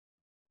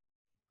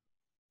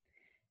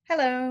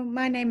Hello,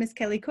 my name is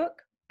Kelly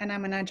Cook and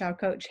I'm an Agile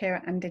Coach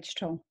here at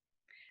Digital.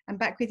 I'm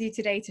back with you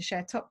today to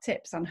share top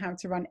tips on how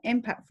to run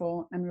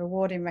impactful and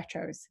rewarding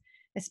retros,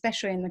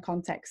 especially in the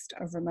context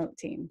of remote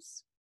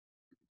teams.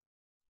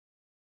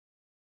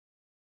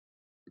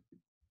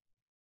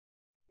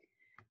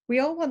 We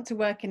all want to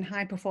work in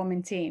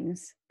high-performing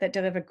teams that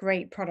deliver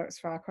great products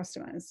for our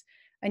customers,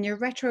 and your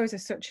retros are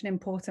such an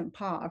important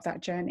part of that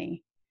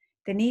journey.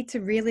 They need to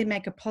really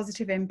make a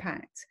positive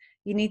impact.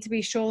 You need to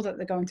be sure that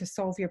they're going to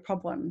solve your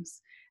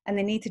problems, and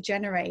they need to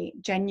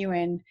generate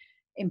genuine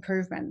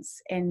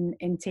improvements in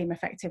team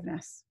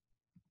effectiveness.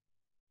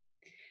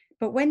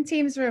 But when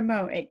teams are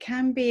remote, it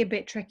can be a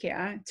bit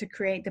trickier to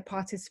create the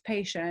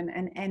participation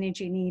and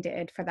energy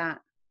needed for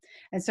that.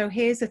 And so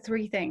here's the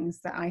three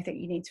things that I think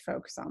you need to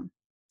focus on.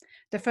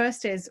 The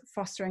first is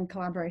fostering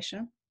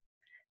collaboration.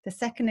 The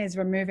second is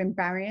removing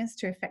barriers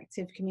to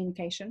effective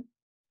communication.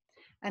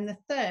 And the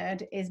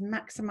third is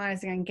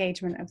maximizing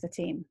engagement of the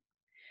team.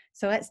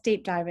 So let's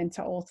deep dive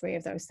into all three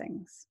of those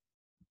things.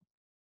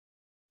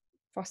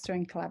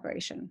 Fostering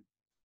collaboration.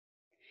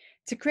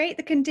 To create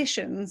the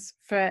conditions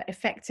for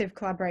effective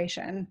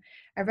collaboration,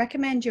 I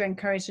recommend you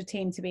encourage the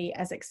team to be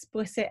as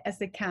explicit as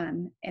they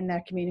can in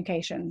their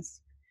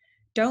communications.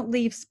 Don't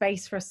leave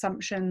space for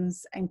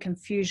assumptions and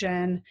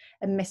confusion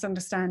and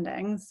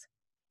misunderstandings.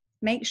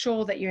 Make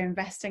sure that you're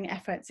investing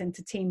efforts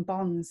into team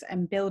bonds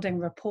and building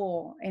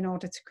rapport in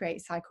order to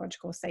create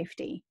psychological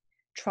safety,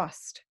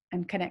 trust,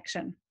 and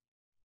connection.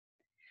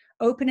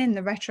 Opening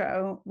the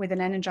retro with an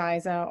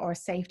energizer or a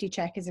safety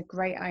check is a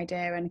great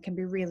idea and can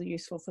be really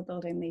useful for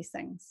building these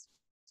things.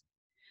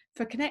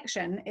 For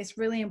connection, it's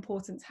really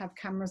important to have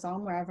cameras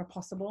on wherever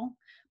possible,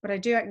 but I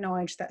do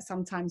acknowledge that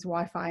sometimes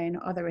Wi-Fi and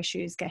other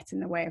issues get in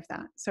the way of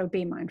that, so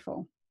be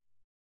mindful.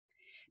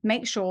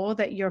 Make sure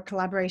that your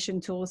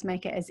collaboration tools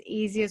make it as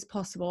easy as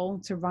possible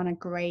to run a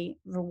great,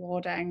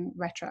 rewarding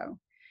retro.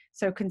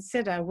 So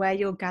consider where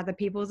you'll gather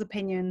people's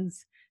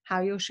opinions,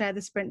 how you'll share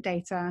the sprint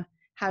data,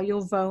 how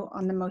you'll vote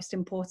on the most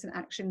important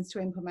actions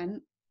to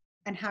implement,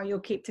 and how you'll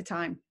keep to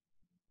time.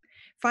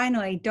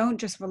 Finally, don't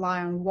just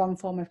rely on one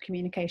form of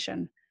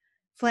communication.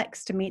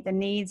 Flex to meet the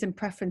needs and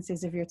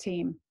preferences of your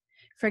team.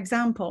 For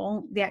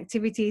example, the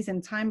activities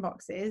and time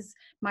boxes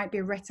might be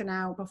written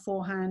out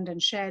beforehand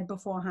and shared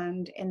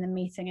beforehand in the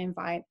meeting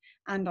invite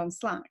and on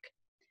Slack,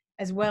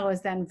 as well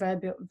as then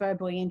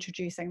verbally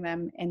introducing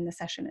them in the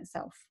session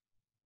itself.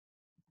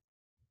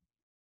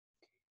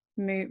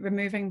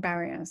 Removing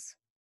barriers.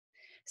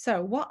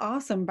 So what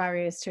are some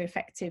barriers to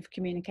effective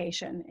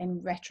communication in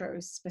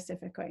retros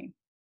specifically?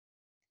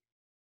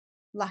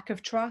 Lack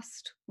of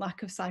trust,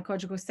 lack of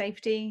psychological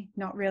safety,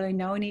 not really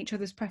knowing each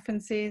other's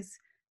preferences,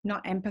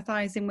 not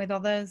empathizing with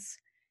others,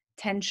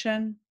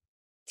 tension,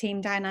 team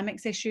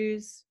dynamics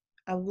issues,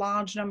 a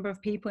large number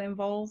of people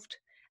involved,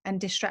 and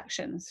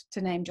distractions,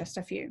 to name just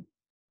a few.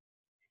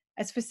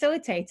 As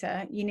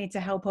facilitator, you need to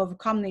help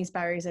overcome these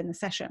barriers in the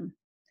session.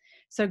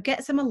 So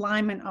get some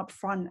alignment up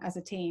front as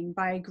a team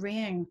by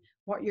agreeing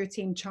what your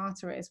team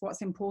charter is,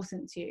 what's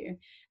important to you,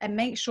 and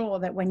make sure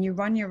that when you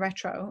run your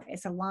retro,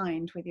 it's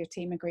aligned with your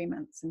team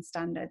agreements and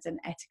standards and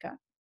etiquette.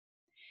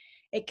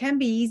 It can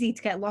be easy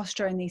to get lost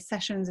during these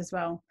sessions as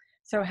well.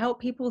 So help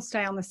people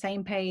stay on the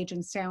same page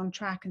and stay on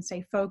track and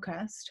stay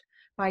focused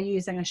by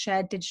using a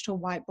shared digital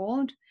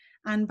whiteboard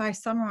and by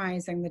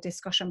summarizing the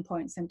discussion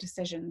points and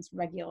decisions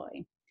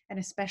regularly, and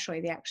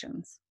especially the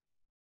actions.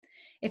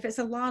 If it's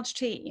a large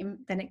team,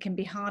 then it can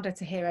be harder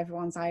to hear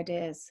everyone's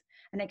ideas,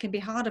 and it can be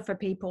harder for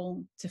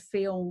people to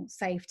feel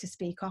safe to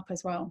speak up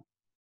as well.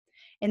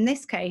 In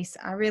this case,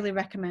 I really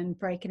recommend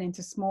breaking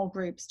into small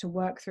groups to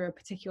work through a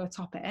particular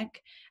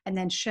topic and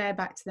then share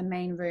back to the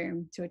main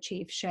room to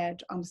achieve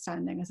shared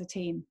understanding as a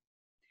team.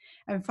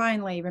 And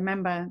finally,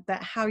 remember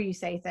that how you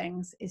say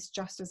things is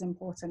just as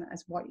important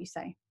as what you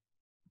say.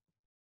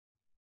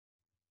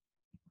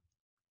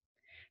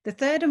 The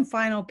third and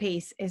final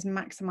piece is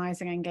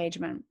maximizing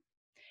engagement.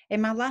 In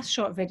my last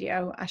short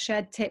video, I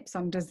shared tips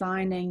on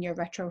designing your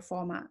retro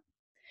format.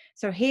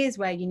 So here's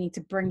where you need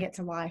to bring it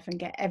to life and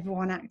get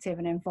everyone active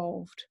and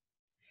involved.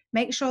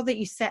 Make sure that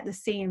you set the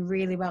scene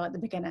really well at the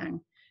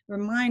beginning.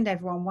 Remind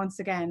everyone once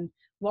again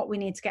what we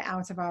need to get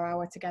out of our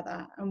hour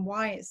together and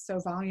why it's so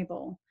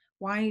valuable,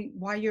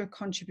 why your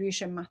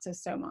contribution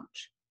matters so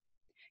much.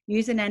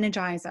 Use an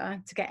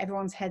energizer to get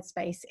everyone's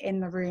headspace in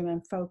the room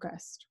and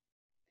focused.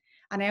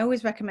 And I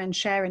always recommend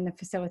sharing the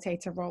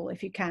facilitator role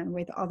if you can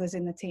with others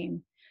in the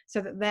team, so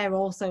that they're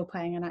also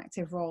playing an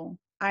active role,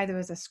 either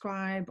as a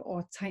scribe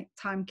or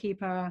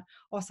timekeeper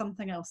or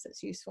something else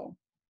that's useful.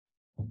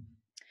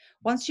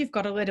 Once you've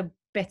got a little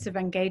bit of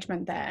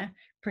engagement there,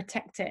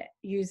 protect it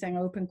using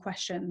open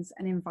questions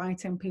and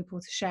inviting people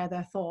to share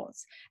their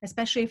thoughts,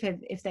 especially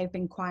if they've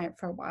been quiet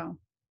for a while.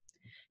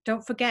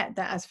 Don't forget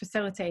that as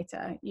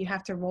facilitator, you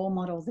have to role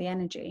model the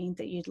energy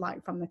that you'd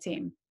like from the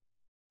team.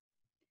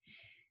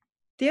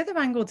 The other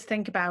angle to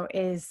think about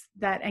is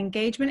that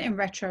engagement in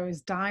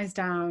retros dies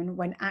down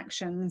when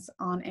actions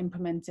aren't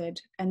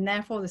implemented, and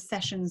therefore the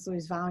sessions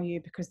lose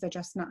value because they're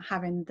just not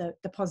having the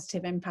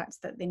positive impacts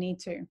that they need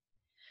to.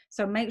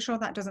 So make sure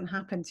that doesn't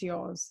happen to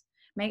yours.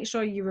 Make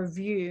sure you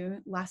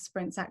review last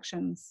sprint's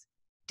actions.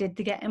 Did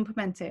they get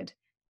implemented?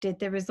 Did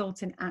they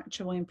result in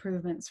actual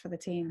improvements for the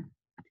team?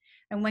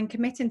 And when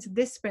committing to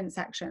this sprint's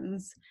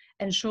actions,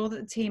 ensure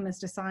that the team has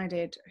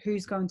decided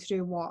who's going to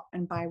do what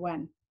and by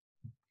when.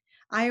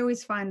 I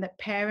always find that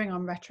pairing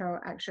on retro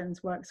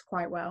actions works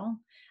quite well,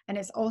 and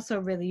it's also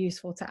really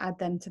useful to add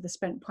them to the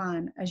sprint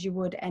plan as you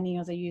would any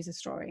other user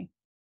story.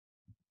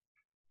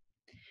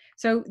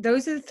 So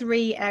those are the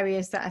 3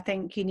 areas that I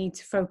think you need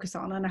to focus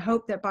on. And I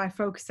hope that by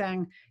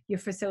focusing your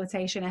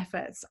facilitation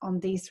efforts on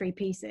these 3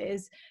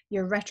 pieces,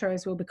 your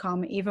retros will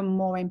become even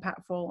more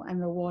impactful and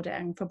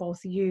rewarding for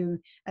both you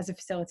as a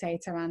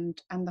facilitator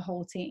and the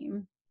whole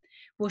team.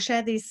 We'll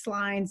share these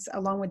slides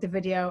along with the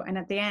video, and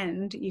at the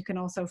end, you can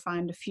also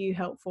find a few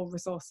helpful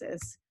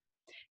resources.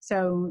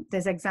 So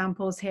there's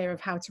examples here of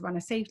how to run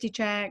a safety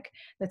check,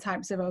 the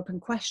types of open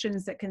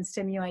questions that can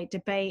stimulate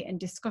debate and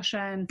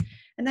discussion,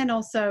 and then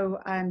also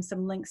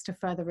some links to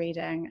further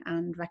reading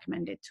and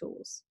recommended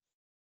tools.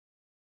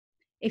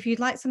 If you'd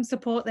like some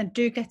support, then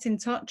do get in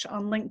touch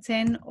on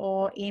LinkedIn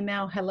or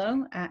email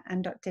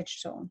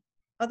hello@and.digital.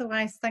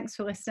 Otherwise, thanks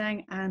for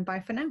listening and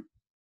bye for now.